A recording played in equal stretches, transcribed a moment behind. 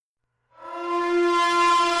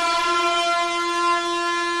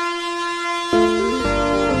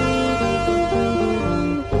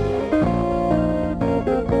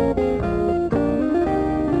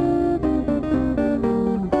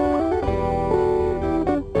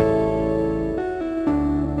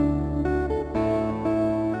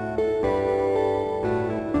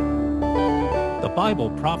Bible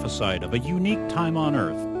prophesied of a unique time on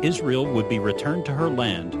earth. Israel would be returned to her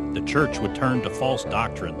land, the church would turn to false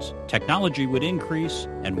doctrines, technology would increase,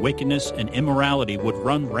 and wickedness and immorality would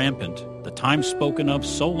run rampant. The time spoken of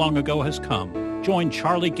so long ago has come. Join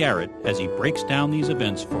Charlie Garrett as he breaks down these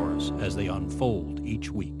events for us as they unfold each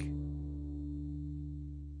week.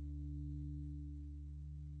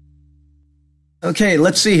 Okay,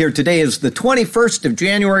 let's see here. Today is the 21st of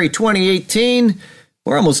January, 2018.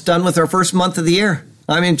 We're almost done with our first month of the year.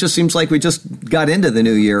 I mean, it just seems like we just got into the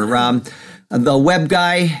new year. The web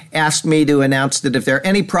guy asked me to announce that if there are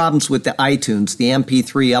any problems with the iTunes, the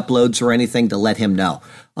MP3 uploads or anything, to let him know.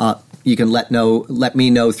 You can let me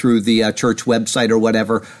know through the church website or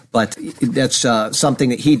whatever, but that's something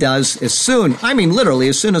that he does literally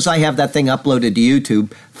as soon as I have that thing uploaded to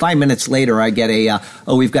YouTube. 5 minutes later, I get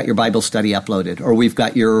we've got your Bible study uploaded, or we've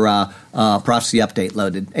got your prophecy update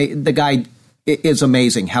loaded. The guy is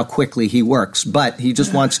amazing how quickly he works, but he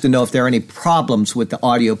just wants to know if there are any problems with the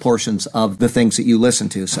audio portions of the things that you listen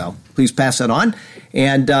to. So please pass that on.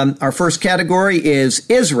 And our first category is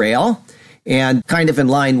Israel. And kind of in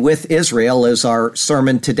line with Israel is our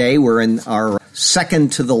sermon today. We're in our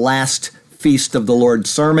second to the last Feast of the Lord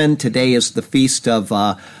sermon. Today is the Feast of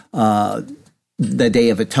the Day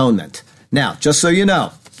of Atonement. Now, just so you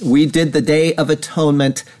know, we did the Day of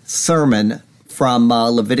Atonement sermon from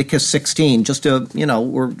Leviticus 16,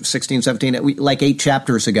 we're 16, 17, like 8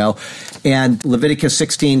 chapters ago. And Leviticus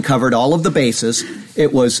 16 covered all of the bases.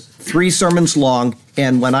 It was 3 sermons long.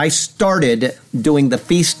 And when I started doing the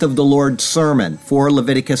Feast of the Lord sermon for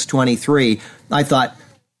Leviticus 23, I thought,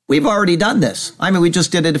 we've already done this. I mean, we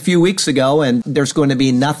just did it a few weeks ago, and there's going to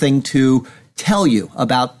be nothing to tell you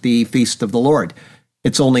about the Feast of the Lord.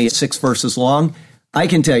 It's only 6 verses long. I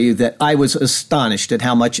can tell you that I was astonished at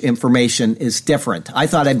how much information is different. I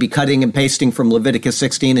thought I'd be cutting and pasting from Leviticus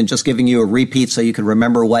 16 and just giving you a repeat so you could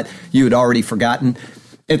remember what you had already forgotten.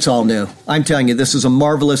 It's all new. I'm telling you, this is a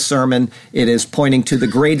marvelous sermon. It is pointing to the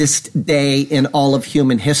greatest day in all of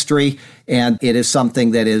human history, and it is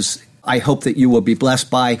something that I hope that you will be blessed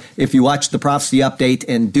by. If you watch the prophecy update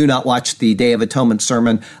and do not watch the Day of Atonement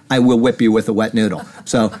sermon, I will whip you with a wet noodle.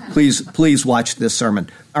 So please watch this sermon.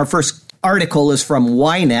 Our first article is from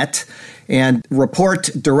Ynet, and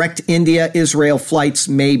report direct India-Israel flights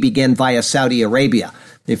may begin via Saudi Arabia.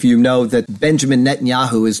 If you know that Benjamin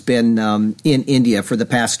Netanyahu has been in India for the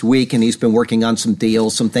past week, and he's been working on some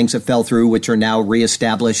deals, some things that fell through, which are now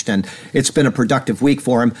reestablished, and it's been a productive week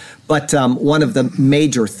for him. But one of the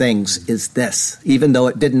major things is this. Even though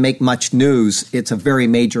it didn't make much news, it's a very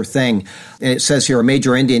major thing. It says here, a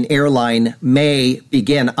major Indian airline may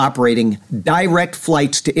begin operating direct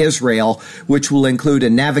flights to Israel, which will include a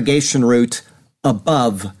navigation route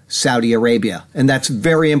above Saudi Arabia. And that's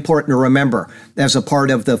very important to remember as a part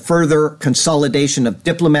of the further consolidation of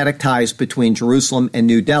diplomatic ties between Jerusalem and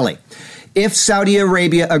New Delhi. If Saudi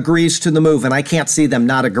Arabia agrees to the move, and I can't see them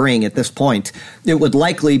not agreeing at this point, it would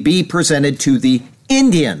likely be presented to the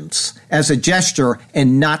Indians as a gesture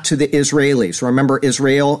and not to the Israelis. Remember,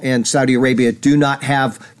 Israel and Saudi Arabia do not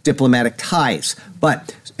have diplomatic ties.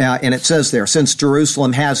 But, and it says there, since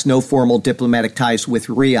Jerusalem has no formal diplomatic ties with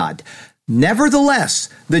Riyadh. Nevertheless,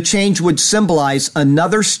 the change would symbolize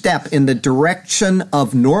another step in the direction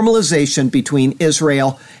of normalization between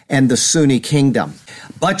Israel and the Sunni kingdom,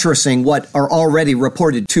 buttressing what are already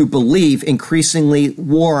reported to believe increasingly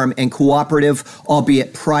warm and cooperative,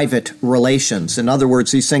 albeit private, relations. In other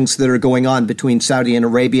words, these things that are going on between Saudi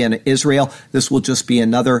Arabia and Israel, this will just be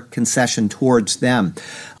another concession towards them.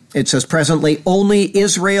 It says presently only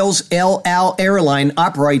Israel's El Al airline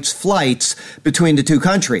operates flights between the two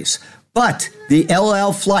countries. But the El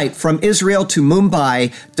Al flight from Israel to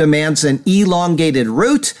Mumbai demands an elongated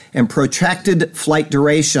route and protracted flight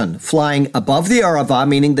duration, flying above the Arava,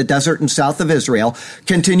 meaning the desert and south of Israel,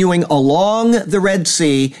 continuing along the Red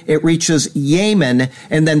Sea. It reaches Yemen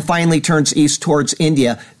and then finally turns east towards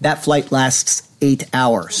India. That flight lasts 8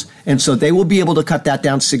 hours. And so they will be able to cut that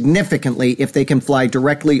down significantly if they can fly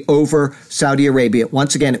directly over Saudi Arabia.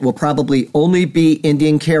 Once again, it will probably only be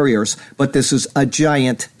Indian carriers, but this is a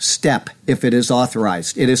giant step if it is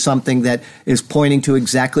authorized. It is something that is pointing to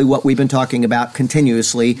exactly what we've been talking about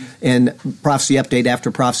continuously in prophecy update after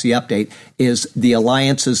prophecy update, is the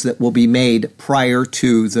alliances that will be made prior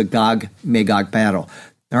to the Gog-Magog battle.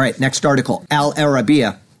 All right, next article, Al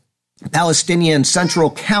Arabiya. Palestinian Central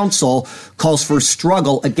Council calls for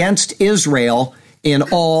struggle against Israel in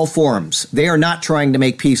all forms. They are not trying to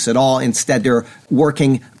make peace at all. Instead, they're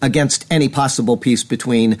working against any possible peace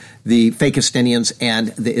between the Fakistinians and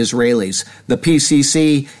the Israelis. The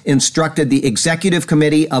PCC instructed the executive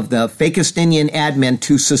committee of the Fakistinian admin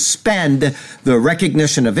to suspend the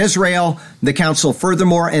recognition of Israel. The council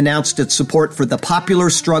furthermore announced its support for the popular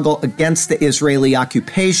struggle against the Israeli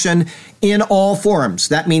occupation in all forms.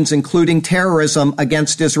 That means including terrorism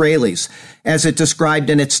against Israelis, as it described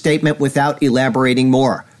in its statement without elaborating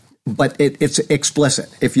more. But it's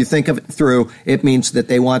explicit. If you think of it through, it means that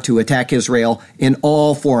they want to attack Israel in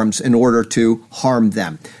all forms in order to harm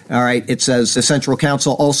them. All right. It says the Central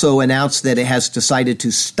Council also announced that it has decided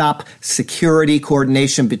to stop security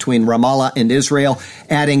coordination between Ramallah and Israel,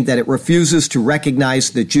 adding that it refuses to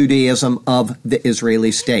recognize the Judaism of the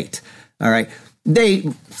Israeli state. All right. They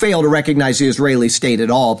fail to recognize the Israeli state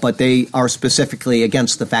at all, but they are specifically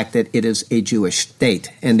against the fact that it is a Jewish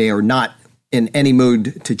state, and they are not in any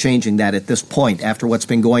mood to changing that at this point after what's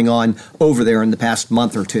been going on over there in the past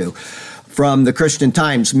month or two. From the Christian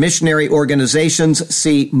Times, missionary organizations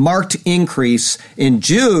see marked increase in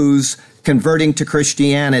Jews converting to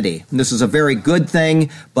Christianity. And this is a very good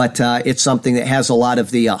thing, but it's something that has a lot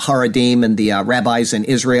of the Haredim and the rabbis in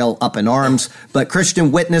Israel up in arms. But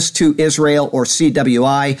Christian Witness to Israel, or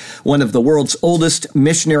CWI, one of the world's oldest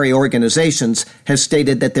missionary organizations, has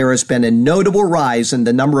stated that there has been a notable rise in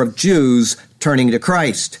the number of Jews turning to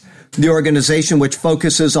Christ. The organization, which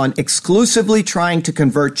focuses on exclusively trying to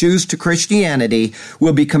convert Jews to Christianity,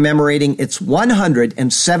 will be commemorating its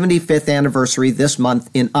 175th anniversary this month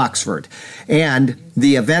in Oxford. And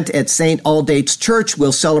the event at St. Aldate's Church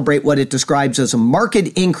will celebrate what it describes as a marked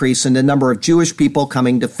increase in the number of Jewish people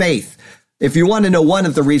coming to faith. If you want to know one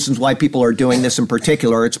of the reasons why people are doing this in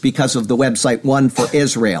particular, it's because of the website One for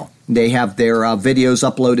Israel. They have their videos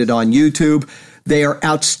uploaded on YouTube. They are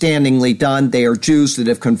outstandingly done. They are Jews that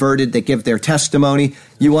have converted, that give their testimony.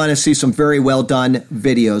 You want to see some very well done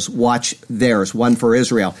videos, watch theirs, One for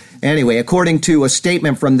Israel. Anyway, according to a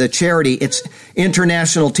statement from the charity, its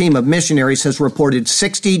international team of missionaries has reported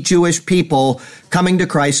 60 Jewish people coming to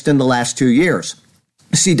Christ in the last 2 years.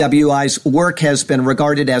 CWI's work has been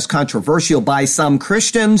regarded as controversial by some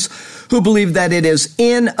Christians who believe that it is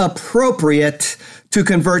inappropriate to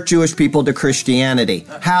convert Jewish people to Christianity.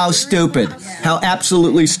 How stupid. How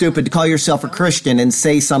absolutely stupid to call yourself a Christian and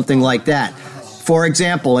say something like that. For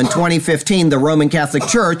example, in 2015, the Roman Catholic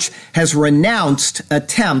Church has renounced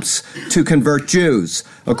attempts to convert Jews.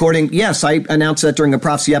 Yes, I announced that during a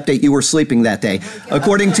prophecy update. You were sleeping that day.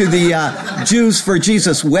 According to the Jews for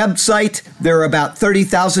Jesus website, there are about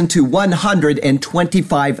 30,000 to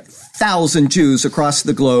 125,000 Jews across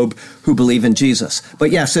the globe who believe in Jesus. But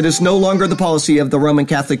yes, it is no longer the policy of the Roman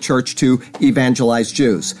Catholic Church to evangelize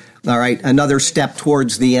Jews. All right, another step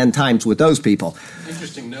towards the end times with those people.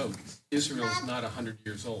 Interesting note. Israel is not 100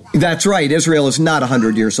 years old. That's right. Israel is not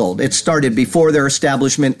 100 years old. It started before their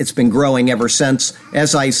establishment. It's been growing ever since.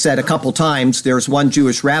 As I said a couple times, there's one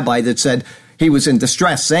Jewish rabbi that said he was in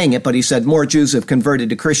distress saying it, but he said more Jews have converted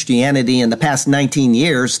to Christianity in the past 19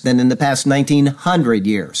 years than in the past 1900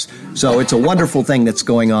 years. So it's a wonderful thing that's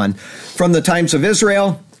going on. From the Times of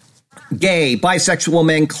Israel, gay, bisexual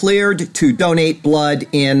men cleared to donate blood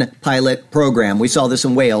in pilot program. We saw this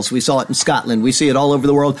in Wales. We saw it in Scotland. We see it all over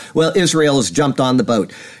the world. Well, Israel has jumped on the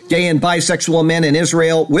boat. Gay and bisexual men in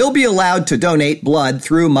Israel will be allowed to donate blood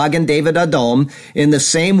through Magen David Adom in the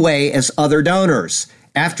same way as other donors,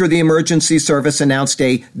 after the emergency service announced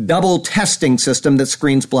a double testing system that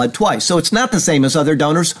screens blood twice. So it's not the same as other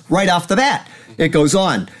donors right off the bat. It goes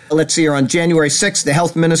on. Let's see here. On January 6th, the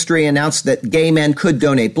health ministry announced that gay men could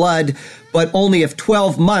donate blood, but only if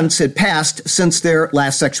 12 months had passed since their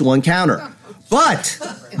last sexual encounter. But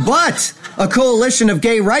a coalition of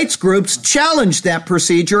gay rights groups challenged that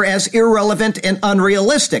procedure as irrelevant and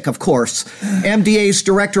unrealistic, of course. MDA's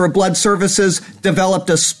Director of Blood Services developed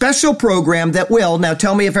a special program that will, now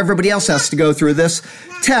tell me if everybody else has to go through this,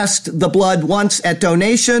 test the blood once at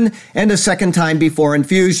donation and a second time before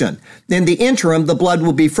infusion. In the interim, the blood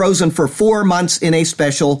will be frozen for 4 months in a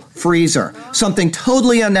special freezer. Something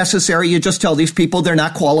totally unnecessary. You just tell these people they're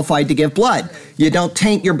not qualified to give blood. You don't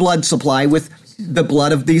taint your blood supply with the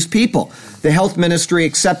blood of these people. The health ministry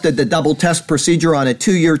accepted the double test procedure on a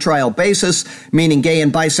 2-year trial basis, meaning gay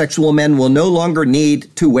and bisexual men will no longer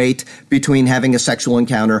need to wait between having a sexual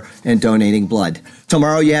encounter and donating blood.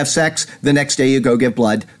 Tomorrow you have sex, the next day you go give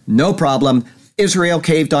blood. No problem. Israel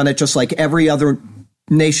caved on it just like every other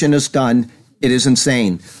nation has done. It is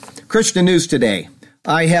insane. Christian News Today.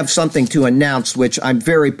 I have something to announce which I'm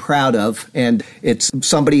very proud of, and it's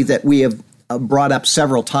somebody that we have brought up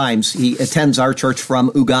several times. He attends our church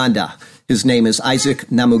from Uganda. His name is Isaac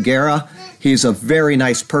Namugera. He's a very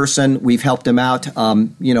nice person. We've helped him out.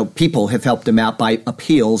 People have helped him out by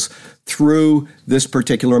appeals through this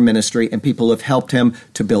particular ministry, and people have helped him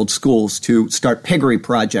to build schools, to start piggery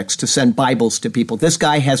projects, to send Bibles to people. This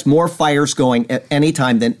guy has more fires going at any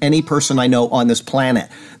time than any person I know on this planet.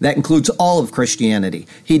 That includes all of Christianity.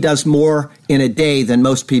 He does more in a day than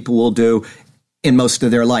most people will do in most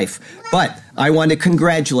of their life. But I want to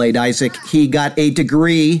congratulate Isaac. He got a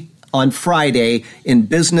degree on Friday in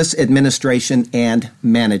business administration and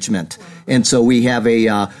management. And so we have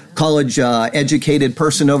a college educated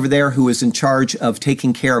person over there who is in charge of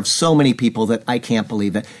taking care of so many people that I can't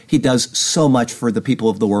believe it. He does so much for the people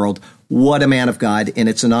of the world. What a man of God, and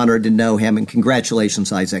it's an honor to know him. And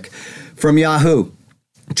congratulations, Isaac. From Yahoo,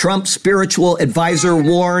 Trump's spiritual advisor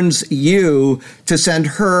warns you to send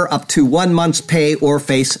her up to 1 month's pay or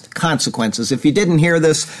face consequences. If you didn't hear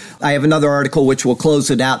this, I have another article which will close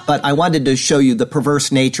it out, but I wanted to show you the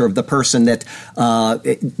perverse nature of the person that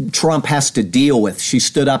Trump has to deal with. She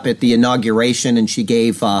stood up at the inauguration and she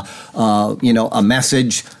gave a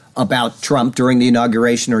message about Trump during the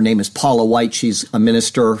inauguration. Her name is Paula White. She's a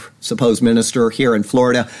minister, supposed minister here in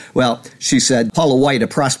Florida. Well, she said, Paula White, a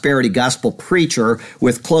prosperity gospel preacher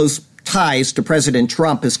with close ties to President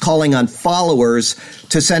Trump, is calling on followers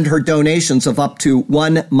to send her donations of up to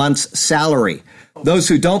 1 month's salary. Those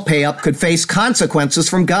who don't pay up could face consequences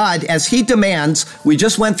from God as he demands. We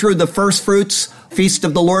just went through the first fruits feast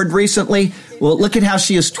of the Lord recently. Well, look at how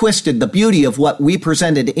she has twisted the beauty of what we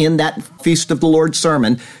presented in that Feast of the Lord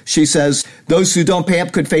sermon. She says, those who don't pay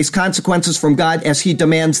up could face consequences from God as he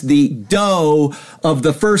demands the dough of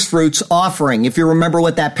the first fruits offering. If you remember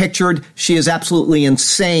what that pictured, she is absolutely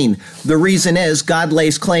insane. The reason is God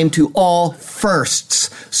lays claim to all firsts.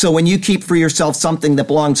 So when you keep for yourself something that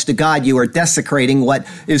belongs to God, you are desecrating what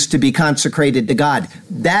is to be consecrated to God.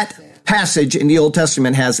 That passage in the Old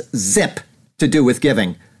Testament has zip to do with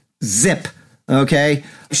giving. Zip. Okay?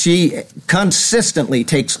 She consistently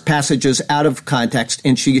takes passages out of context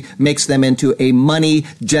and she makes them into a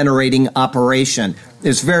money-generating operation.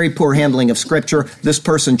 It's very poor handling of Scripture. This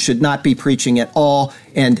person should not be preaching at all,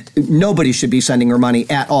 and nobody should be sending her money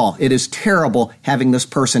at all. It is terrible having this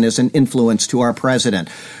person as an influence to our president.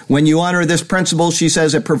 When you honor this principle, she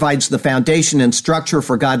says it provides the foundation and structure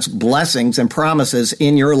for God's blessings and promises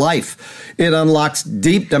in your life. It unlocks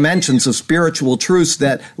deep dimensions of spiritual truths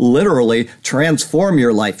that literally transform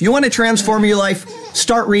your life. You want to transform your life?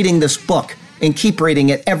 Start reading this book and keep reading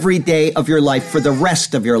it every day of your life for the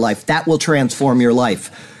rest of your life. That will transform your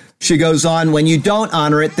life. She goes on, when you don't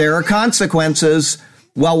honor it, there are consequences.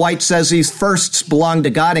 While White says these firsts belong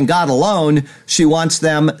to God and God alone, she wants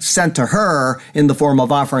them sent to her in the form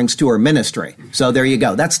of offerings to her ministry. So there you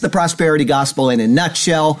go. That's the prosperity gospel in a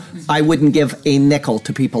nutshell. I wouldn't give a nickel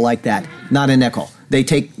to people like that. Not a nickel. They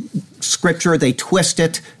take Scripture, they twist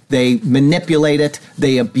it, they manipulate it,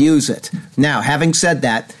 they abuse it. Now, having said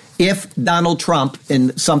that, if Donald Trump,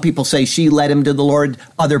 and some people say she led him to the Lord,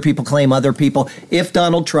 other people claim other people, if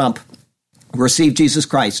Donald Trump received Jesus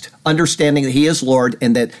Christ, understanding that he is Lord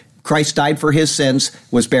and that Christ died for his sins,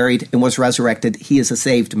 was buried, and was resurrected, he is a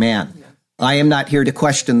saved man. I am not here to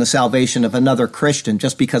question the salvation of another Christian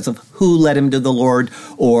just because of who led him to the Lord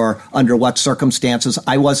or under what circumstances.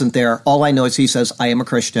 I wasn't there. All I know is he says, I am a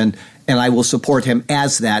Christian, and I will support him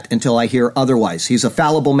as that until I hear otherwise. He's a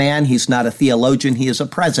fallible man. He's not a theologian. He is a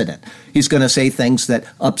president. He's going to say things that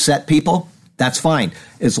upset people. That's fine.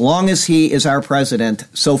 As long as he is our president,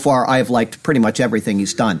 so far I have liked pretty much everything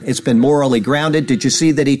he's done. It's been morally grounded. Did you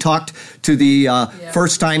see that he talked to the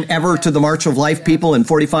first time ever to the March of Life people in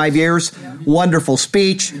 45 years? Wonderful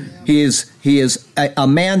speech. He is a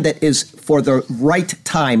man that is for the right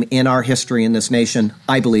time in our history in this nation,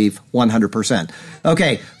 I believe, 100%.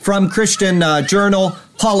 Okay, from Christian Journal,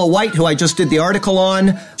 Paula White, who I just did the article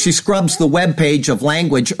on, she scrubs the webpage of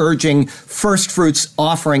language urging first fruits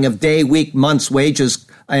offering of day, week, month's wages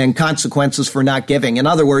and consequences for not giving. In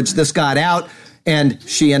other words, this got out and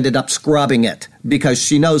she ended up scrubbing it because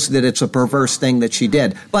she knows that it's a perverse thing that she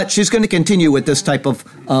did. But she's going to continue with this type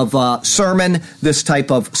of sermon, this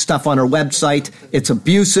type of stuff on her website. It's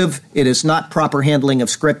abusive. It is not proper handling of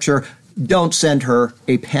Scripture. Don't send her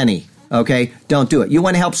a penny. Okay, don't do it. You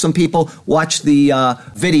want to help some people? Watch the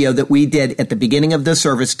video that we did at the beginning of the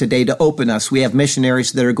service today to open us. We have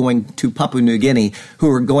missionaries that are going to Papua New Guinea who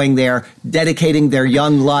are going there, dedicating their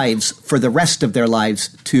young lives for the rest of their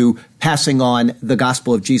lives to passing on the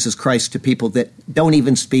gospel of Jesus Christ to people that don't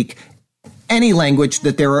even speak any language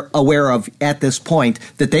that they're aware of at this point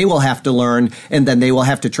that they will have to learn, and then they will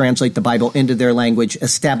have to translate the Bible into their language,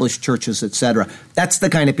 establish churches, etc. That's the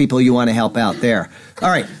kind of people you want to help out there. All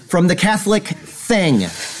right, from the Catholic Thing.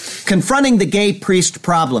 Confronting the gay priest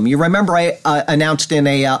problem. You remember I announced in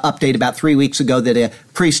a update about 3 weeks ago that a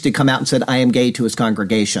priest had come out and said, I am gay to his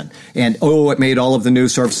congregation. And, it made all of the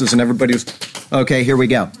news services and everybody was, okay, here we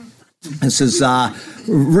go. This is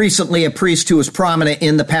recently a priest who was prominent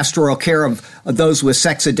in the pastoral care of those with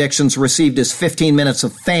sex addictions received his 15 minutes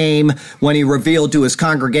of fame when he revealed to his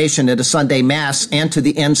congregation at a Sunday Mass and to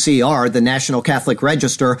the NCR, the National Catholic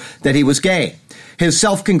Register, that he was gay. His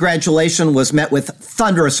self-congratulation was met with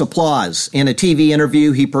thunderous applause. In a TV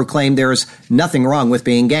interview, he proclaimed there is nothing wrong with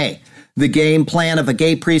being gay. The game plan of a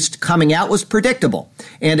gay priest coming out was predictable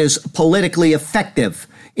and is politically effective.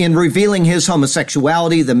 In revealing his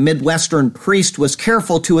homosexuality, the Midwestern priest was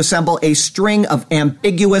careful to assemble a string of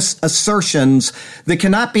ambiguous assertions that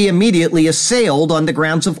cannot be immediately assailed on the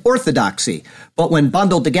grounds of orthodoxy, but when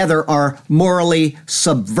bundled together are morally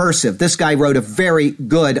subversive. This guy wrote a very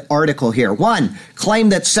good article here. 1, claim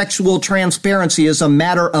that sexual transparency is a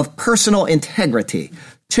matter of personal integrity.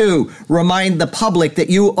 2, remind the public that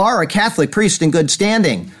you are a Catholic priest in good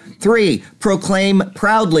standing. 3, proclaim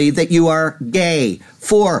proudly that you are gay.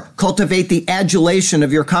 4, cultivate the adulation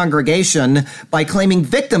of your congregation by claiming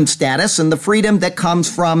victim status and the freedom that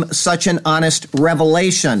comes from such an honest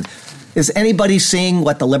revelation. Is anybody seeing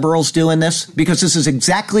what the liberals do in this? Because this is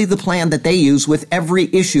exactly the plan that they use with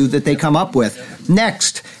every issue that they come up with.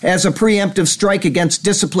 Next, as a preemptive strike against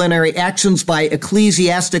disciplinary actions by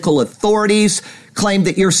ecclesiastical authorities, claim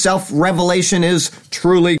that your self-revelation is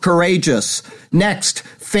truly courageous. Next,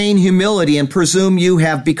 feign humility and presume you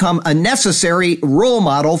have become a necessary role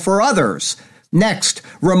model for others. Next,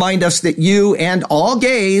 remind us that you and all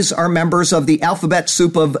gays are members of the alphabet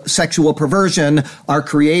soup of sexual perversion, are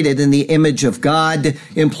created in the image of God,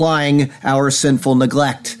 implying our sinful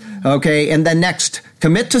neglect. Okay, and then next,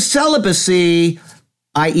 commit to celibacy,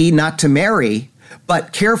 i.e. not to marry,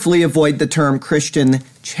 but carefully avoid the term Christian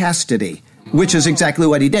chastity, which is exactly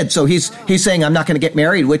what he did. So he's saying, I'm not going to get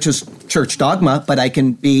married, which is church dogma, but I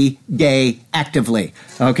can be gay actively,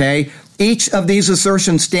 okay? Each of these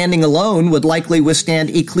assertions standing alone would likely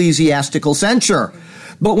withstand ecclesiastical censure.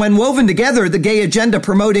 But when woven together, the gay agenda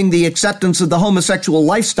promoting the acceptance of the homosexual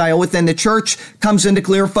lifestyle within the church comes into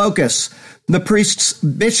clear focus. The priest's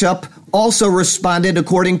bishop also responded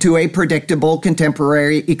according to a predictable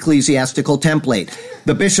contemporary ecclesiastical template.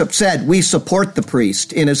 The bishop said, we support the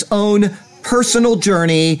priest in his own personal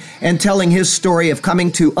journey and telling his story of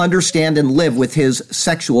coming to understand and live with his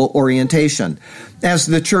sexual orientation. As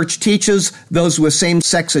the church teaches, those with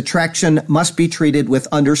same-sex attraction must be treated with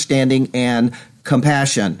understanding and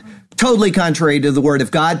compassion. Totally contrary to the word of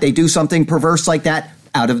God, they do something perverse like that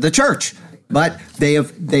out of the church. But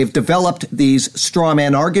they've developed these straw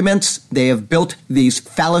man arguments. They have built these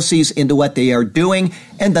fallacies into what they are doing,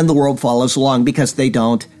 and then the world follows along because they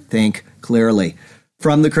don't think clearly.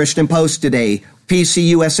 From the Christian Post today,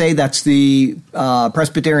 PCUSA, that's the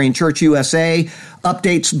Presbyterian Church USA,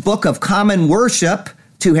 updates Book of Common Worship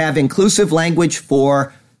to have inclusive language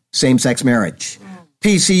for same-sex marriage.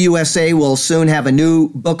 PCUSA will soon have a new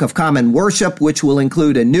Book of Common Worship, which will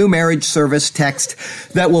include a new marriage service text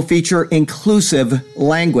that will feature inclusive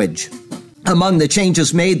language. Among the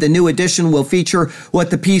changes made, the new edition will feature what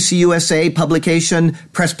the PCUSA publication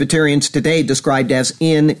Presbyterians Today described as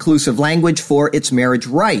inclusive language for its marriage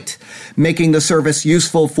rite, making the service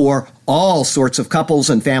useful for all sorts of couples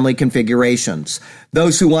and family configurations.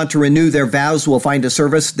 Those who want to renew their vows will find a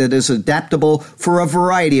service that is adaptable for a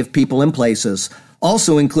variety of people and places.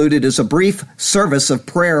 Also included is a brief service of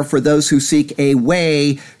prayer for those who seek a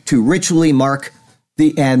way to ritually mark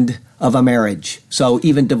the end of a marriage. So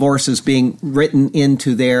even divorce is being written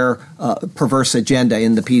into their perverse agenda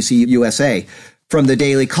in the PCUSA. From the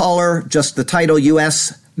Daily Caller, just the title,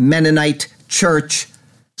 U.S. Mennonite Church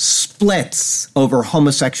splits over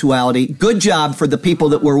homosexuality. Good job for the people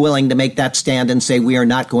that were willing to make that stand and say, we are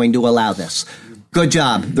not going to allow this. Good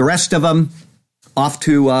job. The rest of them, off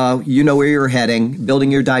to, you know where you're heading,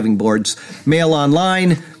 building your diving boards. Mail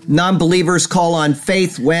Online, non-believers call on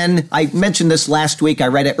faith when, I mentioned this last week, I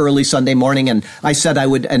read it early Sunday morning, and I said I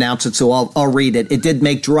would announce it, so I'll read it. It did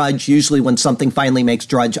make Drudge. Usually when something finally makes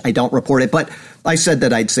Drudge, I don't report it, but I said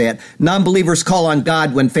that I'd say it. Non-believers call on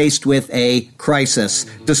God when faced with a crisis,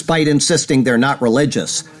 despite insisting they're not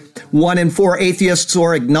religious. 1 in 4 atheists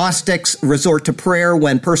or agnostics resort to prayer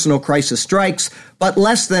when personal crisis strikes, but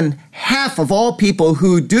less than half of all people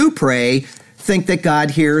who do pray think that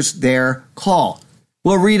God hears their call.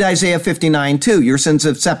 Well, read Isaiah 59 too. Your sins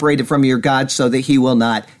have separated from your God so that he will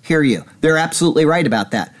not hear you. They're absolutely right about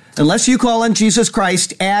that. Unless you call on Jesus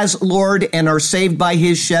Christ as Lord and are saved by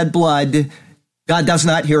his shed blood, God does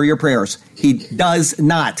not hear your prayers. He does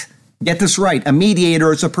not. Get this right. A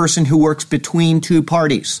mediator is a person who works between two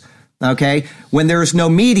parties. Okay? When there is no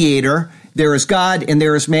mediator, there is God and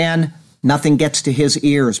there is man. Nothing gets to his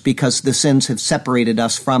ears because the sins have separated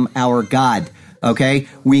us from our God. Okay?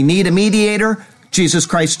 We need a mediator. Jesus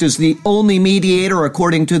Christ is the only mediator,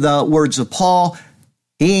 according to the words of Paul.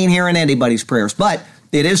 He ain't hearing anybody's prayers. But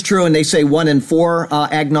it is true, and they say 1 in 4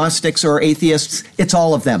 agnostics or atheists, it's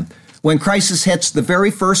all of them. When crisis hits, the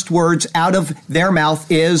very first words out of their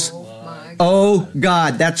mouth is, oh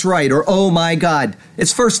God, that's right, or oh my God.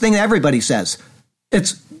 It's first thing that everybody says.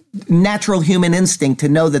 It's natural human instinct to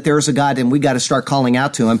know that there's a God, and we got to start calling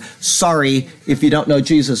out to him. Sorry, if you don't know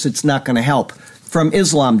Jesus, it's not going to help. From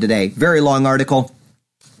Islam Today, very long article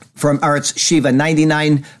from Arts Shiva,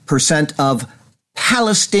 99% of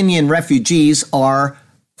Palestinian refugees are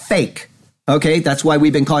fake. Okay, that's why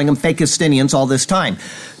we've been calling them Fakistinians all this time.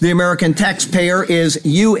 The American taxpayer is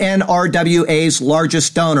UNRWA's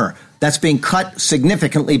largest donor. That's being cut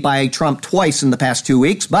significantly by Trump twice in the past 2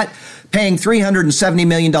 weeks, but paying $370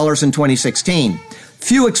 million in 2016.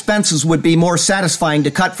 Few expenses would be more satisfying to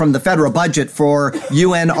cut from the federal budget, for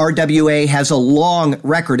UNRWA has a long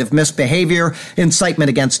record of misbehavior, incitement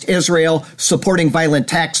against Israel, supporting violent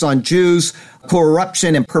attacks on Jews,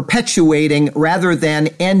 corruption, and perpetuating rather than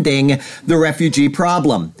ending the refugee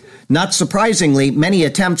problem. Not surprisingly, many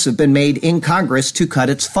attempts have been made in Congress to cut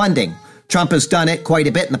its funding. Trump has done it quite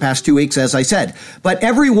a bit in the past 2 weeks, as I said. But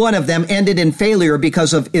every one of them ended in failure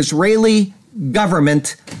because of Israeli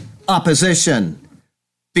government opposition.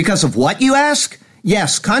 Because of what, you ask?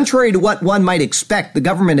 Yes, contrary to what one might expect, the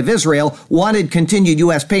government of Israel wanted continued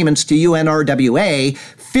U.S. payments to UNRWA,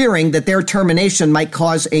 fearing that their termination might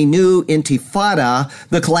cause a new intifada,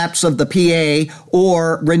 the collapse of the PA,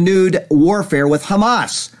 or renewed warfare with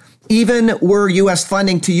Hamas. Even were U.S.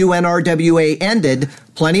 funding to UNRWA ended,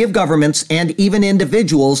 plenty of governments and even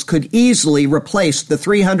individuals could easily replace the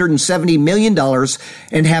 $370 million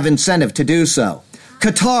and have incentive to do so.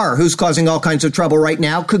 Qatar, who's causing all kinds of trouble right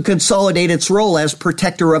now, could consolidate its role as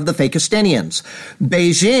protector of the Fakistinians.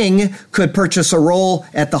 Beijing could purchase a role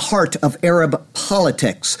at the heart of Arab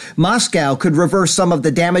politics. Moscow could reverse some of the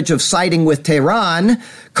damage of siding with Tehran.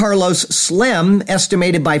 Carlos Slim,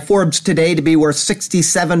 estimated by Forbes today to be worth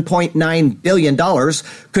 $67.9 billion,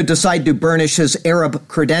 could decide to burnish his Arab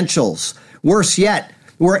credentials. Worse yet,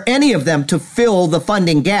 were any of them to fill the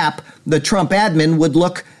funding gap, the Trump admin would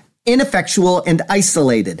look ineffectual and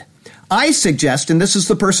isolated. I suggest, and this is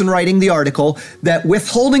the person writing the article, that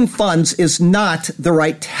withholding funds is not the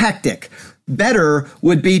right tactic. Better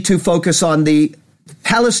would be to focus on the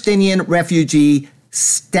Palestinian refugee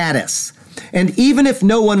status. And even if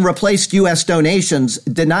no one replaced U.S. donations,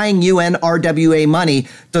 denying UNRWA money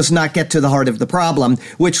does not get to the heart of the problem,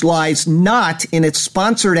 which lies not in its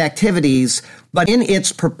sponsored activities, but in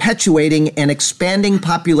its perpetuating an expanding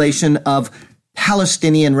population of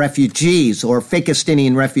Palestinian refugees or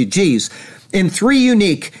Fakistinian refugees in 3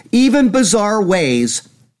 unique, even bizarre ways,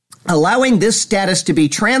 allowing this status to be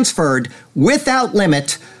transferred without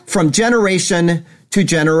limit from generation to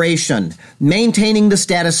generation, maintaining the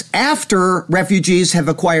status after refugees have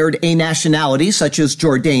acquired a nationality, such as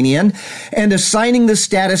Jordanian, and assigning the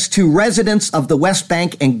status to residents of the West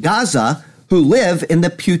Bank and Gaza who live in the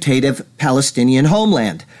putative Palestinian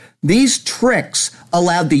homeland. These tricks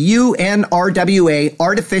allowed the UNRWA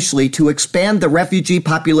artificially to expand the refugee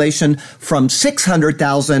population from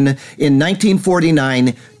 600,000 in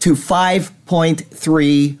 1949 to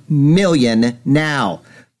 5.3 million now.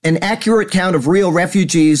 An accurate count of real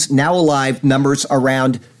refugees now alive numbers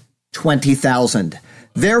around 20,000.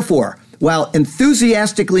 Therefore, while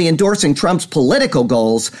enthusiastically endorsing Trump's political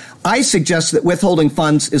goals, I suggest that withholding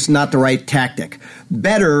funds is not the right tactic.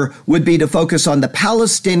 Better would be to focus on the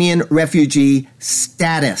Palestinian refugee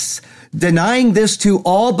status, denying this to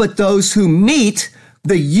all but those who meet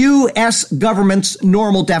the U.S. government's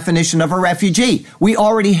normal definition of a refugee. We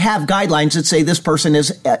already have guidelines that say this person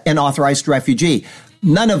is an authorized refugee.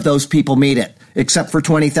 None of those people meet it, except for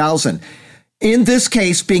 20,000. In this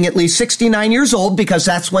case, being at least 69 years old, because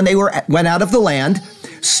that's when they went out of the land,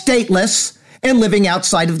 stateless, and living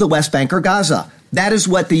outside of the West Bank or Gaza. That is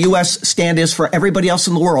what the U.S. stand is for everybody else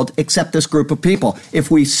in the world except this group of people.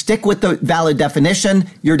 If we stick with the valid definition,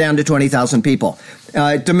 you're down to 20,000 people.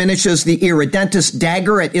 It diminishes the irredentus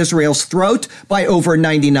dagger at Israel's throat by over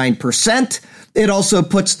 99%. It also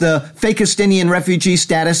puts the Fakistinian refugee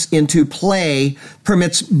status into play,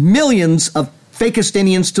 permits millions of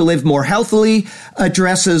Fakistinians to live more healthily,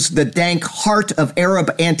 addresses the dank heart of Arab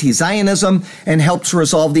anti-Zionism, and helps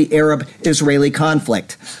resolve the Arab-Israeli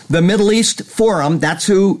conflict. The Middle East Forum, that's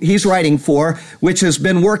who he's writing for, which has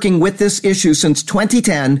been working with this issue since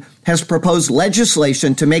 2010, has proposed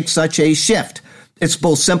legislation to make such a shift. It's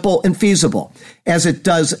both simple and feasible, as it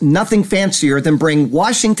does nothing fancier than bring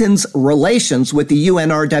Washington's relations with the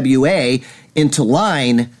UNRWA into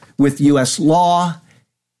line with U.S. law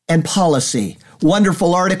and policy.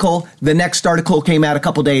 Wonderful article. The next article came out a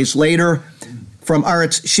couple days later from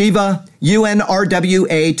Aretz Shiva,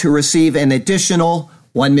 UNRWA to receive an additional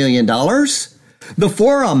 $1 million. The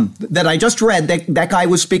forum that I just read, that guy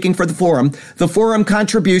was speaking for the forum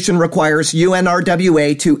contribution requires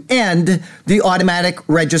UNRWA to end the automatic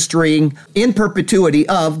registering in perpetuity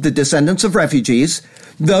of the descendants of refugees,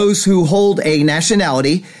 those who hold a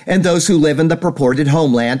nationality, and those who live in the purported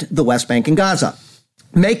homeland, the West Bank and Gaza.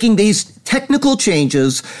 Making these technical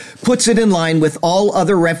changes puts it in line with all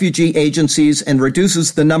other refugee agencies and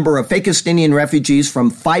reduces the number of Fakistinian refugees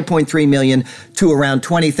from 5.3 million to around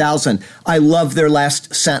 20,000. I love their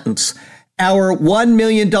last sentence. Our $1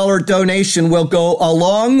 million donation will go a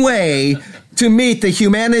long way to meet the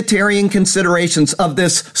humanitarian considerations of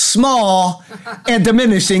this small and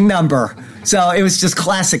diminishing number. So it was just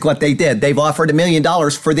classic what they did. They've offered $1 million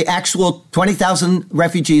for the actual 20,000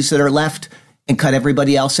 refugees that are left and cut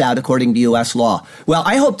everybody else out according to U.S. law. Well,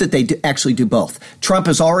 I hope that they actually do both. Trump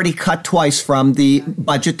has already cut twice from the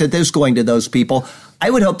budget that is going to those people.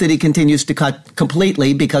 I would hope that he continues to cut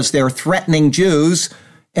completely because they're threatening Jews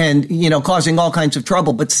and, causing all kinds of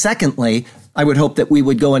trouble. But secondly, I would hope that we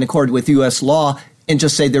would go in accord with U.S. law and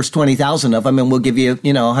just say there's 20,000 of them and we'll give you,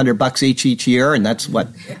 $100 each year. And that's what,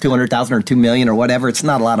 200,000 or 2 million or whatever. It's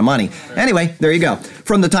not a lot of money. Anyway, there you go.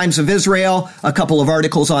 From the Times of Israel, a couple of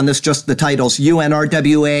articles on this, just the titles.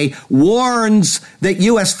 UNRWA warns that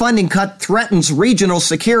U.S. funding cut threatens regional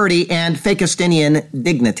security and Fakistinian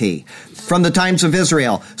dignity. From the Times of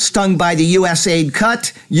Israel, stung by the U.S. aid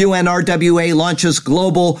cut, UNRWA launches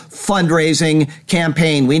global fundraising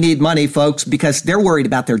campaign. We need money, folks, because they're worried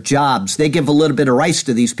about their jobs. They give a little bit of rice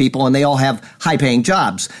to these people, and they all have high-paying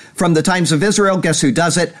jobs. From the Times of Israel, guess who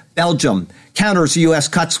does it? Belgium counters U.S.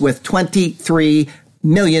 cuts with $23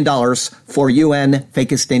 million for UN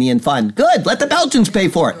Fakistinian Fund. Good. Let the Belgians pay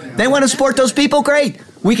for it. They want to support those people. Great.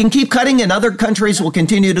 We can keep cutting and other countries will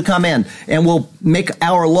continue to come in and we'll make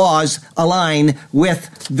our laws align with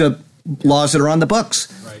the laws that are on the books.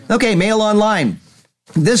 Okay, Mail Online.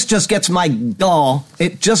 This just gets my gall.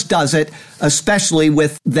 It just does it, especially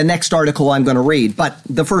with the next article I'm going to read. But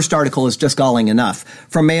the first article is just galling enough.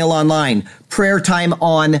 From Mail Online, prayer time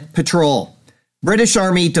on patrol. British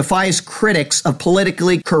Army defies critics of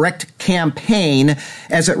politically correct campaign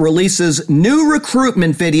as it releases new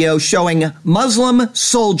recruitment video showing Muslim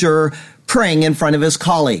soldier praying in front of his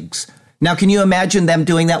colleagues. Now, can you imagine them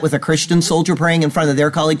doing that with a Christian soldier praying in front of their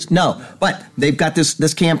colleagues? No, but they've got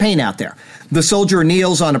this campaign out there. The soldier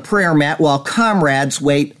kneels on a prayer mat while comrades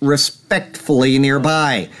wait respectfully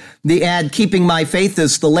nearby. The ad, Keeping My Faith,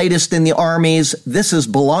 is the latest in the Army's This Is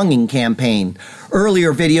Belonging campaign.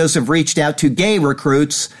 Earlier videos have reached out to gay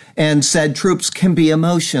recruits and said troops can be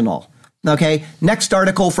emotional. Okay, next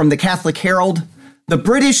article from the Catholic Herald. The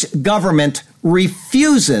British government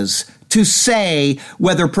refuses to say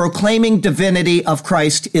whether proclaiming divinity of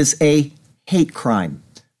Christ is a hate crime.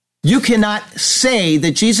 You cannot say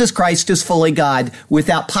that Jesus Christ is fully God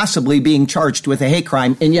without possibly being charged with a hate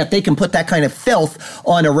crime, and yet they can put that kind of filth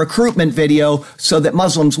on a recruitment video so that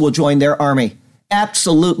Muslims will join their army.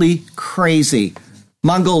 Absolutely crazy.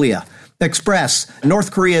 Mongolia Express,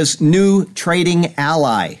 North Korea's new trading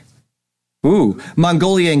ally.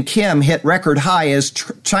 Mongolia and Kim hit record high as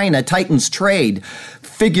China tightens trade.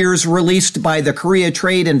 Figures released by the Korea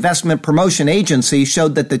Trade Investment Promotion Agency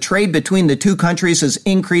showed that the trade between the two countries has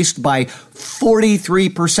increased by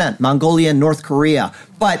 43%, Mongolia and North Korea.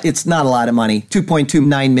 But it's not a lot of money,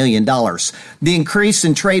 $2.29 million. The increase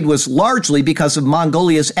in trade was largely because of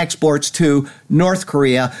Mongolia's exports to North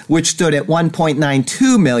Korea, which stood at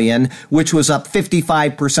 $1.92 million, which was up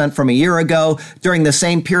 55% from a year ago. During the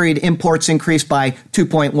same period, imports increased by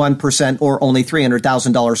 2.1%, or only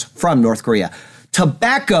 $300,000 from North Korea.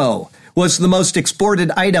 Tobacco was the most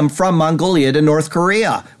exported item from Mongolia to North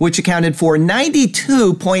Korea, which accounted for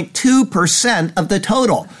 92.2% of the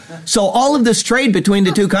total. So all of this trade between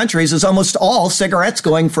the two countries is almost all cigarettes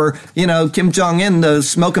going for, Kim Jong-un to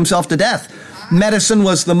smoke himself to death. Medicine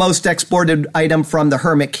was the most exported item from the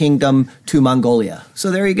Hermit Kingdom to Mongolia.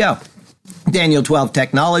 So there you go. Daniel 12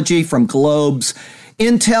 Technology from Globes.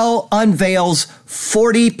 Intel unveils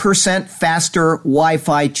 40% faster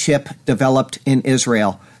Wi-Fi chip developed in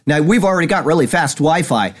Israel. Now, we've already got really fast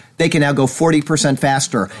Wi-Fi. They can now go 40%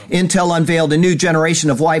 faster. Intel unveiled a new generation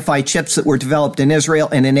of Wi-Fi chips that were developed in Israel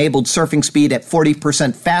and enabled surfing speed at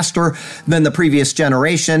 40% faster than the previous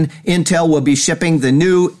generation. Intel will be shipping the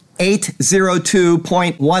new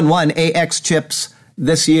 802.11ax chips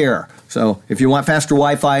this year. So if you want faster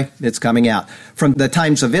Wi-Fi, it's coming out. From the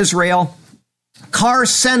Times of Israel, car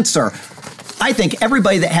sensor. I think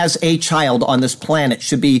everybody that has a child on this planet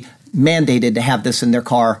should be mandated to have this in their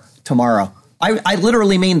car tomorrow. I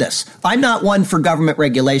literally mean this. I'm not one for government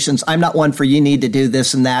regulations. I'm not one for you need to do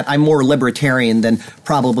this and that. I'm more libertarian than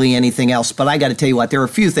probably anything else. But I got to tell you what, there are a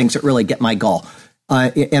few things that really get my gall.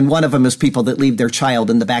 And one of them is people that leave their child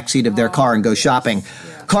in the backseat of their car and go shopping.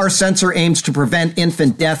 Car sensor aims to prevent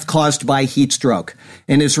infant death caused by heat stroke.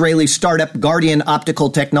 An Israeli startup, Guardian Optical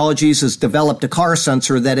Technologies, has developed a car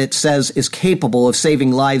sensor that it says is capable of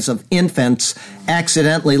saving lives of infants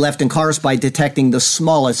accidentally left in cars by detecting the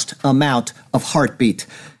smallest amount of heartbeat.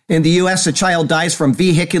 In the U.S., a child dies from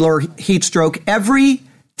vehicular heat stroke every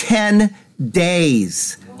 10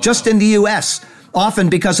 days, just in the U.S., often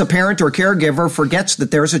because a parent or caregiver forgets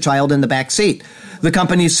that there's a child in the back seat. The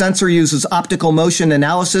company's sensor uses optical motion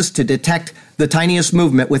analysis to detect the tiniest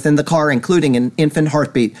movement within the car, including an infant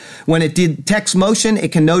heartbeat. When it detects motion,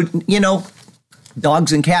 it can know,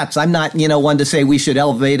 dogs and cats. I'm not, one to say we should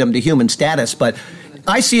elevate them to human status, but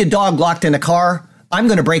I see a dog locked in a car, I'm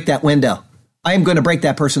going to break that window. I am going to break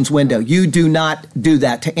that person's window. You do not do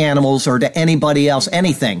that to animals or to anybody else,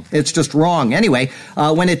 anything. It's just wrong. Anyway,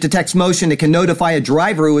 when it detects motion, it can notify a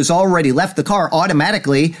driver who has already left the car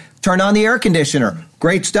automatically, turn on the air conditioner.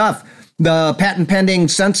 Great stuff. The patent-pending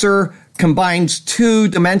sensor combines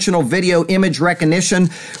two-dimensional video image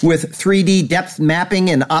recognition with 3D depth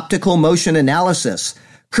mapping and optical motion analysis.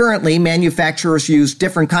 Currently, manufacturers use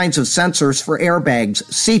different kinds of sensors for airbags,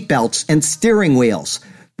 seatbelts, and steering wheels.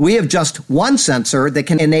 We have just one sensor that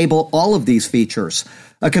can enable all of these features.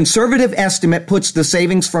 A conservative estimate puts the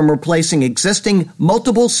savings from replacing existing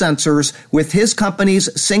multiple sensors with his company's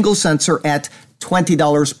single sensor at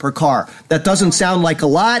 $20 per car. That doesn't sound like a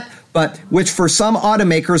lot, but which for some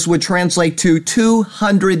automakers would translate to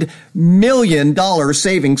 $200 million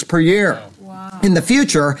savings per year. In the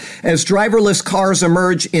future, as driverless cars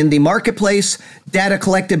emerge in the marketplace, data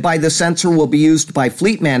collected by the sensor will be used by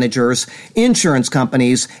fleet managers, insurance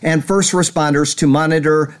companies, and first responders to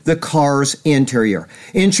monitor the car's interior.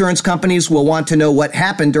 Insurance companies will want to know what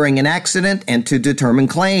happened during an accident and to determine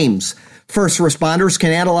claims. First responders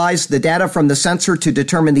can analyze the data from the sensor to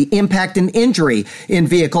determine the impact and injury in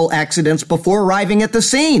vehicle accidents before arriving at the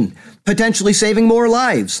scene, potentially saving more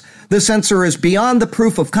lives. The sensor is beyond the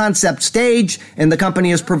proof of concept stage, and the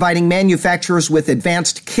company is providing manufacturers with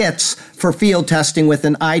advanced kits for field testing with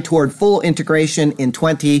an eye toward full integration in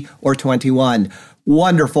 20 or 21.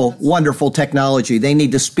 Wonderful, wonderful technology. They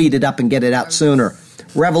need to speed it up and get it out sooner.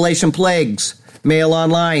 Revelation plagues. Mail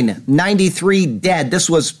Online, 93 dead. This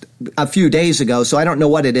was a few days ago, so I don't know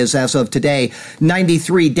what it is as of today.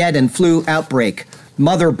 93 dead in flu outbreak.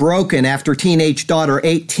 Mother broken after teenage daughter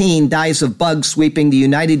 18 dies of bugs sweeping the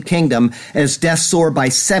United Kingdom as deaths soar by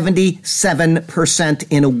 77%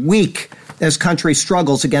 in a week as country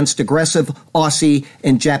struggles against aggressive Aussie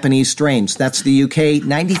and Japanese strains. That's the UK.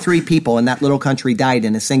 93 people in that little country died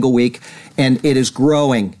in a single week, and it is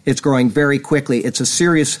growing. It's growing very quickly. It's a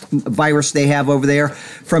serious virus they have over there.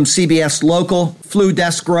 From CBS Local, flu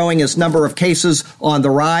deaths growing as number of cases on the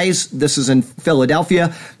rise. This is in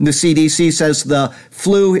Philadelphia. The CDC says the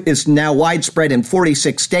flu is now widespread in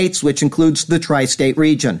 46 states, which includes the tri-state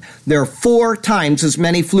region. There are 4 times as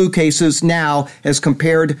many flu cases now as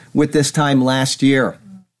compared with this time last year.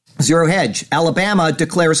 Zero Hedge. Alabama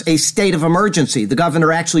declares a state of emergency. The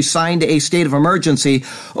governor actually signed a state of emergency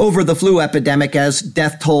over the flu epidemic as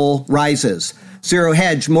death toll rises. Zero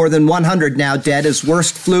Hedge, more than 100 now dead as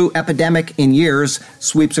worst flu epidemic in years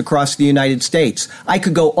sweeps across the United States. I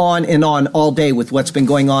could go on and on all day with what's been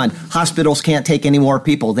going on. Hospitals can't take any more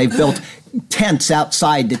people. They've built tents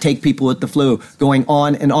outside to take people with the flu, going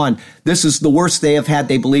on and on. This is the worst they have had,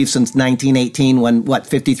 they believe, since 1918 when,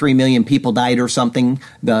 53 million people died or something,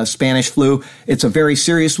 the Spanish flu. It's a very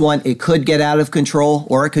serious one. It could get out of control,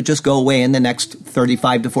 or it could just go away in the next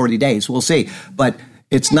 35 to 40 days. We'll see. But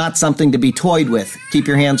it's not something to be toyed with. Keep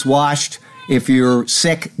your hands washed. If you're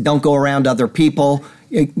sick, don't go around other people.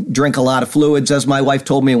 Drink a lot of fluids, as my wife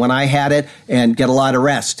told me when I had it, and get a lot of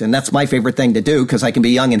rest. And that's my favorite thing to do because I can be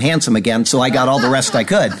young and handsome again, so I got all the rest I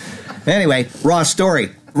could. Anyway, raw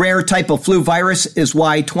story. Rare type of flu virus is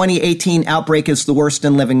why 2018 outbreak is the worst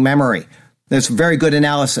in living memory. That's very good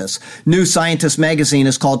analysis. New Scientist magazine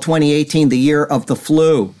has called 2018 the year of the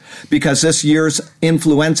flu because this year's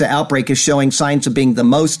influenza outbreak is showing signs of being the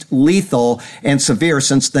most lethal and severe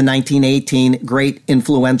since the 1918 Great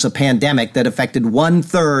Influenza Pandemic that affected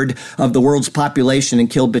 1/3 of the world's population and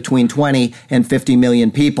killed between 20 and 50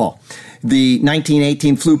 million people. The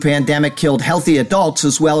 1918 flu pandemic killed healthy adults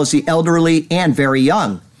as well as the elderly and very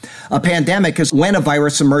young. A pandemic is when a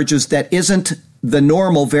virus emerges that isn't the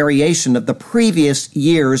normal variation of the previous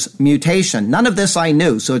year's mutation. None of this I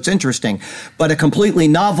knew, so it's interesting, but a completely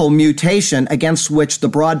novel mutation against which the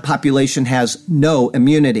broad population has no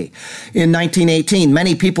immunity. In 1918,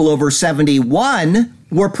 many people over 71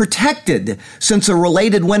 were protected since a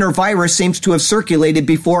related winter virus seems to have circulated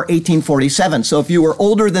before 1847. So if you were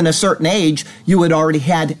older than a certain age, you had already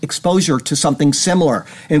had exposure to something similar,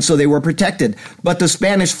 and so they were protected. But the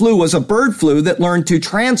Spanish flu was a bird flu that learned to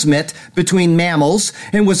transmit between mammals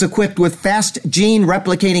and was equipped with fast gene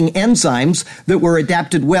replicating enzymes that were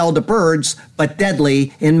adapted well to birds, but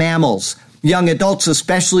deadly in mammals. Young adults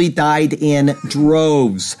especially died in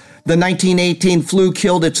droves. The 1918 flu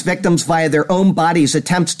killed its victims via their own bodies'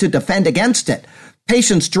 attempts to defend against it.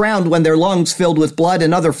 Patients drowned when their lungs filled with blood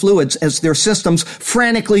and other fluids as their systems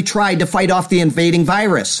frantically tried to fight off the invading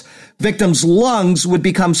virus. Victims' lungs would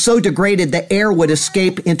become so degraded the air would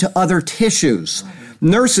escape into other tissues.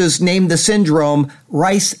 Nurses named the syndrome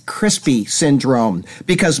Rice Krispie syndrome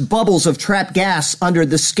because bubbles of trapped gas under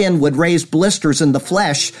the skin would raise blisters in the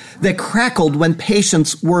flesh that crackled when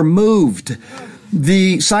patients were moved.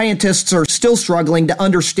 The scientists are still struggling to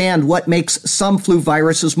understand what makes some flu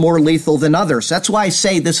viruses more lethal than others. That's why I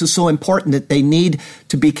say this is so important that they need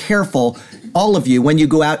to be careful, all of you, when you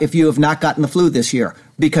go out if you have not gotten the flu this year,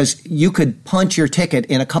 because you could punch your ticket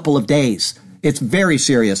in a couple of days. It's very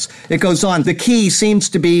serious. It goes on. The key seems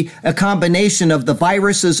to be a combination of the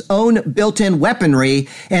virus's own built-in weaponry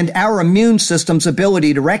and our immune system's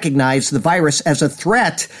ability to recognize the virus as a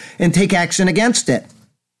threat and take action against it.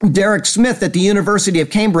 Derek Smith at the University of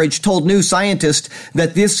Cambridge told New Scientist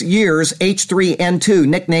that this year's H3N2,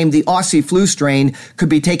 nicknamed the Aussie flu strain, could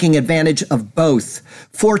be taking advantage of both.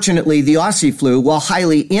 Fortunately, the Aussie flu, while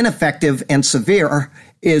highly ineffective and severe,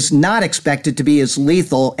 is not expected to be as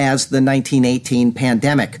lethal as the 1918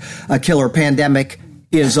 pandemic. A killer pandemic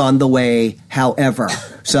is on the way, however.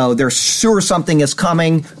 So they're sure something is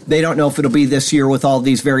coming. They don't know if it'll be this year with all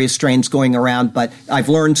these various strains going around, but I've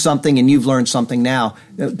learned something and you've learned something now.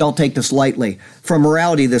 Don't take this lightly. From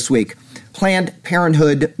Morality this week, Planned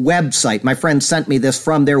Parenthood website. My friend sent me this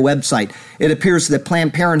from their website. It appears that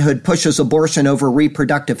Planned Parenthood pushes abortion over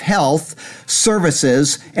reproductive health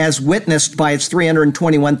services, as witnessed by its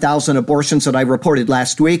 321,000 abortions that I reported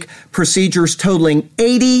last week, procedures totaling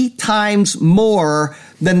 80 times more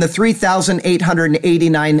than the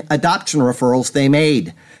 3,889 adoption referrals they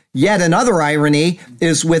made. Yet another irony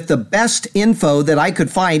is with the best info that I could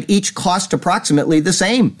find, each cost approximately the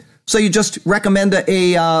same. So you just recommend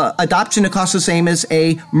a adoption that costs the same as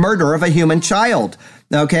a murder of a human child.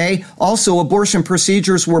 Okay. Also, abortion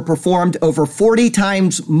procedures were performed over 40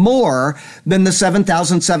 times more than the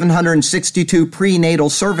 7,762 prenatal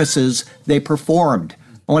services they performed.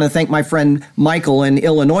 I want to thank my friend Michael in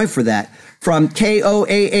Illinois for that. From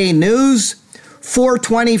KOAA News,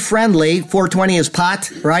 420 friendly, 420 is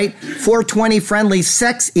pot, right? 420 friendly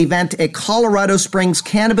sex event at Colorado Springs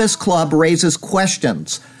Cannabis Club raises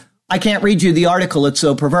questions. I can't read you the article, it's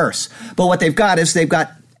so perverse. But what they've got is they've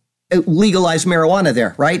got legalized marijuana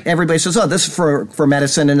there, right? Everybody says, oh, this is for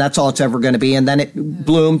medicine, and that's all it's ever going to be. And then it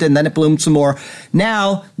bloomed, and then it bloomed some more.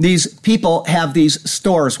 Now, these people have these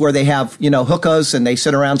stores where they have, hookahs, and they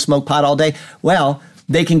sit around, smoke pot all day. Well,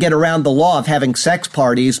 they can get around the law of having sex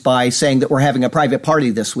parties by saying that we're having a private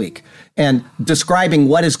party this week. And describing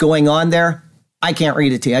what is going on there, I can't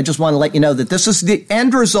read it to you. I just want to let you know that this is the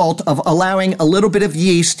end result of allowing a little bit of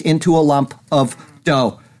yeast into a lump of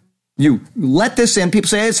dough. You let this in. People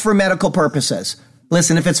say it's for medical purposes.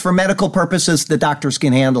 Listen, if it's for medical purposes, the doctors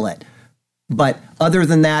can handle it. But other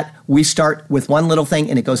than that, we start with one little thing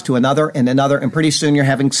and it goes to another and another. And pretty soon you're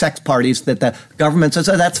having sex parties that the government says,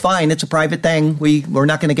 oh, that's fine. It's a private thing. We're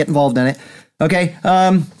not going to get involved in it. Okay.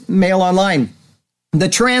 Mail online. The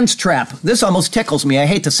trans trap. This almost tickles me. I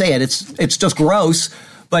hate to say it. It's just gross,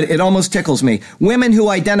 but it almost tickles me. Women who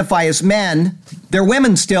identify as men, they're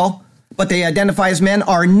women still, but they identify as men,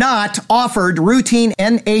 are not offered routine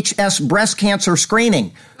NHS breast cancer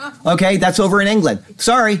screening. Okay, that's over in England.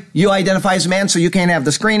 Sorry, you identify as a man, so you can't have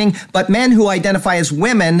the screening, but men who identify as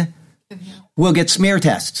women will get smear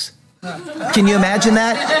tests. Can you imagine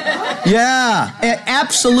that? Yeah. An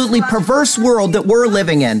absolutely perverse world that we're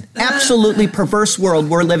living in. Absolutely perverse world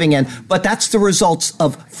we're living in. But that's the results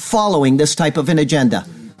of following this type of an agenda.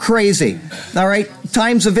 Crazy. All right.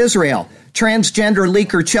 Times of Israel. Transgender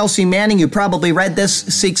leaker Chelsea Manning, you probably read this,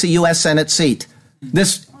 seeks a U.S. Senate seat.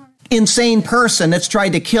 This insane person that's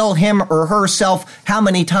tried to kill him or herself how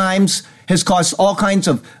many times has caused all kinds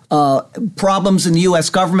of problems in the U.S.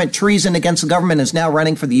 government. Treason against the government is now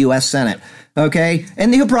running for the U.S. Senate. Okay?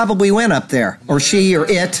 And he'll probably win up there. Or she or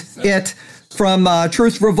it. From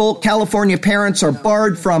Truth Revolt, California parents are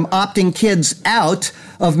barred from opting kids out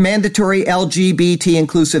of mandatory LGBT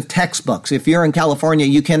inclusive textbooks. If you're in California,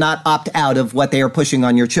 you cannot opt out of what they are pushing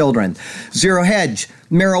on your children. Zero Hedge,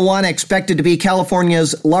 marijuana expected to be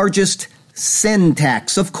California's largest sin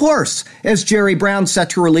tax. Of course, as Jerry Brown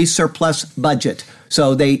set to release surplus budget.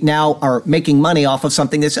 So they now are making money off of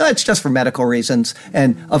something that's, it's just for medical reasons.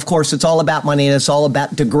 And of course, it's all about money and it's all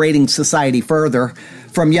about degrading society further.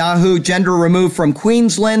 From Yahoo, gender removed from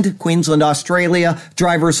Queensland, Australia,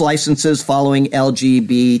 driver's licenses following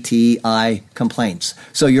LGBTI complaints.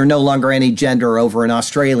 So you're no longer any gender over in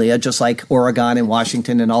Australia, just like Oregon and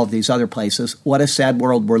Washington and all of these other places. What a sad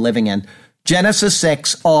world we're living in. Genesis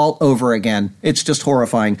 6 all over again. It's just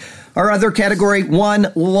horrifying. Our other category,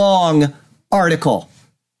 one long article.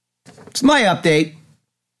 It's my update.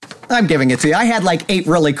 I'm giving it to you. I had like 8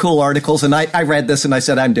 really cool articles, and I read this and I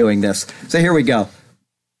said, I'm doing this. So here we go.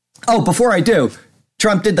 Oh, before I do,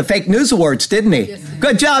 Trump did the fake news awards, didn't he? Yes.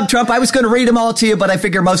 Good job, Trump. I was going to read them all to you, but I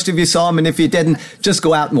figure most of you saw them. And if you didn't, just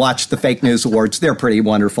go out and watch the fake news awards. They're pretty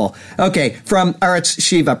wonderful. Okay, from Aretz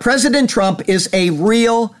Shiva. President Trump is a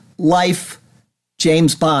real life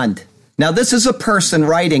James Bond. Now, this is a person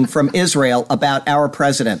writing from Israel about our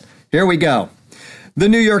president. Here we go. The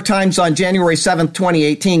New York Times on January 7th,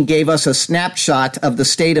 2018 gave us a snapshot of the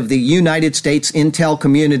state of the United States intel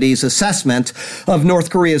community's assessment of North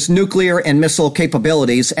Korea's nuclear and missile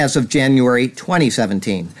capabilities as of January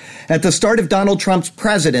 2017. At the start of Donald Trump's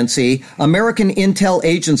presidency, American intel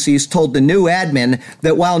agencies told the new admin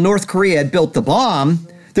that while North Korea had built the bomb,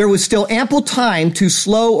 there was still ample time to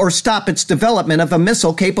slow or stop its development of a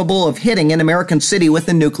missile capable of hitting an American city with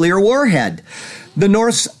a nuclear warhead. The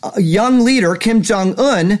North's young leader, Kim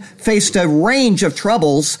Jong-un, faced a range of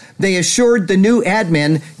troubles. They assured the new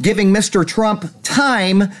admin, giving Mr. Trump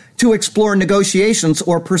time to explore negotiations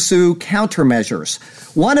or pursue countermeasures.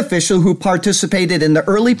 One official who participated in the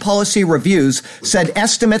early policy reviews said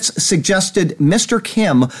estimates suggested Mr.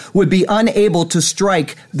 Kim would be unable to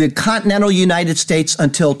strike the continental United States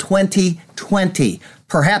until 2020,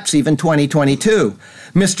 perhaps even 2022.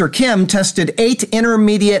 Mr. Kim tested 8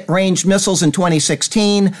 intermediate-range missiles in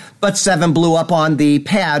 2016, but 7 blew up on the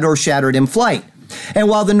pad or shattered in flight. And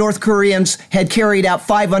while the North Koreans had carried out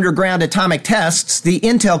 5 underground atomic tests, the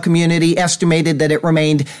intel community estimated that it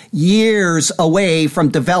remained years away from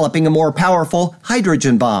developing a more powerful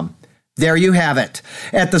hydrogen bomb. There you have it.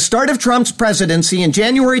 At the start of Trump's presidency in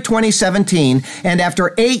January 2017, and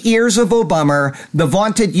after 8 years of Obama, the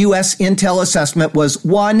vaunted U.S. intel assessment was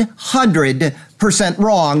 100%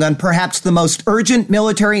 wrong on perhaps the most urgent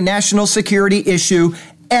military national security issue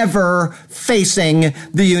ever facing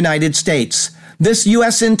the United States. This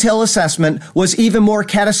U.S. intel assessment was even more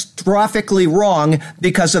catastrophically wrong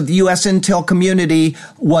because of the U.S. intel community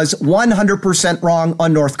was 100% wrong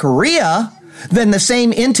on North Korea. Then the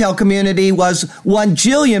same intel community was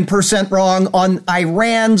 1,000,000,000% wrong on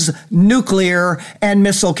Iran's nuclear and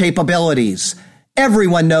missile capabilities.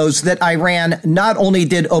 Everyone knows that Iran not only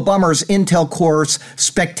did Obama's intel course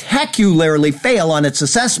spectacularly fail on its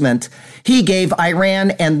assessment, he gave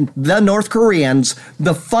Iran and the North Koreans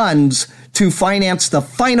the funds to finance the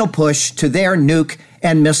final push to their nuke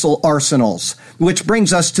and missile arsenals. Which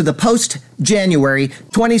brings us to the post-January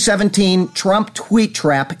 2017 Trump tweet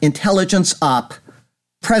trap intelligence op.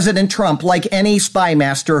 President Trump, like any spy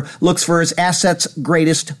master, looks for his assets'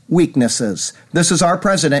 greatest weaknesses. This is our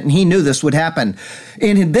president, and he knew this would happen.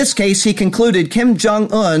 In this case, he concluded Kim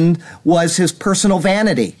Jong-un was his personal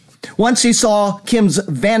vanity. Once he saw Kim's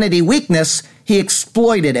vanity weakness, he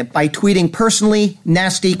exploited it by tweeting personally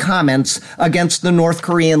nasty comments against the North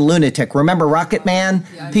Korean lunatic. Remember Rocket Man?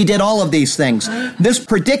 He did all of these things. This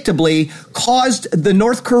predictably caused the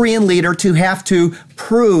North Korean leader to have to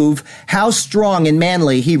prove how strong and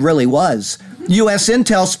manly he really was. U.S.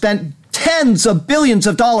 intel spent tens of billions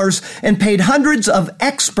of dollars and paid hundreds of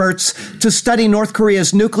experts to study North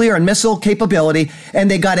Korea's nuclear and missile capability, and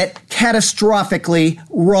they got it catastrophically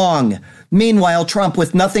wrong. Meanwhile, Trump,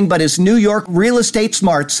 with nothing but his New York real estate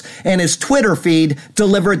smarts and his Twitter feed,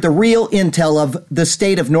 delivered the real intel of the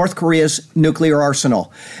state of North Korea's nuclear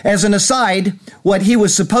arsenal. As an aside, what he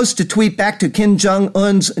was supposed to tweet back to Kim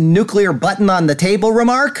Jong-un's nuclear button on the table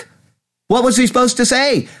remark, what was he supposed to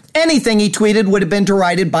say? Anything he tweeted would have been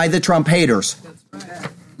derided by the Trump haters.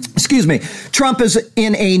 Excuse me. Trump is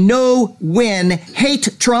in a no-win, hate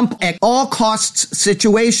Trump at all costs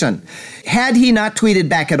situation. Had he not tweeted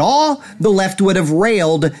back at all, the left would have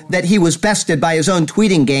railed that he was bested by his own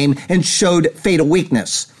tweeting game and showed fatal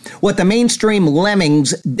weakness. What the mainstream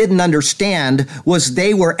lemmings didn't understand was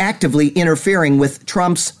they were actively interfering with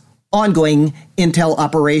Trump's ongoing intel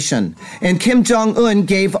operation. And Kim Jong-un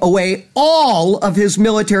gave away all of his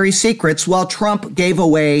military secrets while Trump gave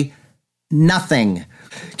away nothing.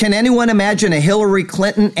 Can anyone imagine a Hillary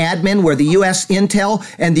Clinton admin where the U.S. intel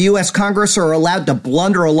and the U.S. Congress are allowed to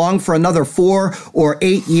blunder along for another 4 or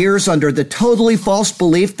 8 years under the totally false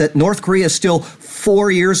belief that North Korea is still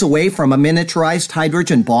 4 years away from a miniaturized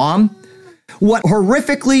hydrogen bomb? What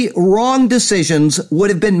horrifically wrong decisions would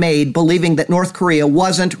have been made believing that North Korea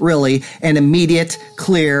wasn't really an immediate,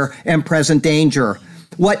 clear, and present danger?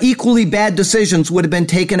 What equally bad decisions would have been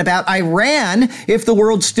taken about Iran if the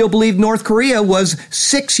world still believed North Korea was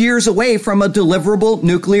 6 years away from a deliverable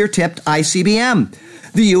nuclear-tipped ICBM?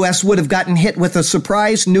 The U.S. would have gotten hit with a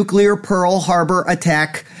surprise nuclear Pearl Harbor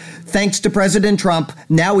attack. Thanks to President Trump,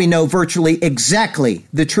 now we know virtually exactly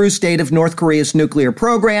the true state of North Korea's nuclear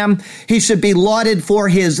program. He should be lauded for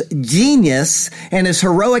his genius and his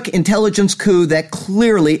heroic intelligence coup that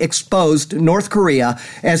clearly exposed North Korea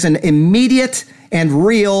as an immediate and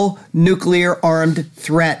real nuclear-armed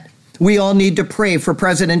threat. We all need to pray for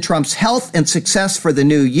President Trump's health and success for the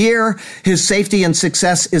new year. His safety and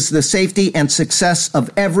success is the safety and success of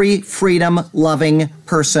every freedom-loving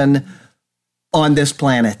person on this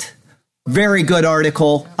planet. Very good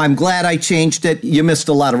article. I'm glad I changed it. You missed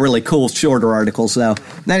a lot of really cool shorter articles, though.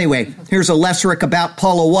 Anyway, here's a Lesserick about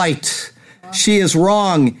Paula White. She is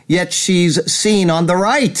wrong, yet she's seen on the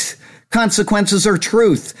right. Consequences are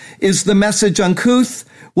truth. Is the message uncouth?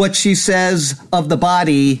 What she says of the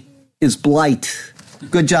body is blight.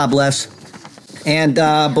 Good job, Les. And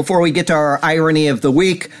before we get to our irony of the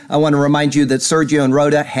week, I want to remind you that Sergio and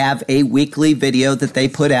Rhoda have a weekly video that they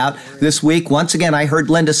put out this week. Once again, I heard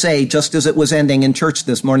Linda say, just as it was ending in church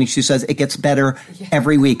this morning, she says it gets better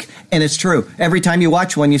every week. And it's true. Every time you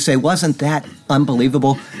watch one, you say, wasn't that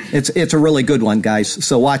unbelievable? It's a really good one, guys.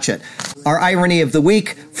 So watch it. Our irony of the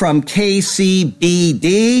week from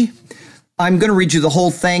KCBD. I'm going to read you the whole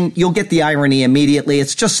thing. You'll get the irony immediately.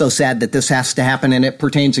 It's just so sad that this has to happen, and it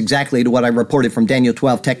pertains exactly to what I reported from Daniel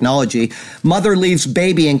 12 Technology. Mother leaves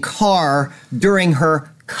baby in car during her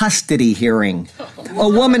custody hearing. A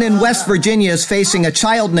woman in West Virginia is facing a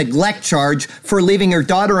child neglect charge for leaving her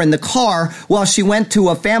daughter in the car while she went to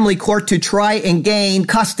a family court to try and gain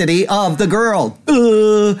custody of the girl.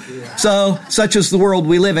 So, such is the world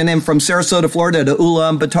we live in. And from Sarasota, Florida to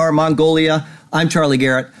Ulaanbaatar, Mongolia, I'm Charlie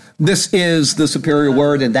Garrett. This is the Superior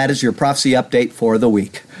Word, and that is your prophecy update for the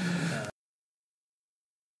week.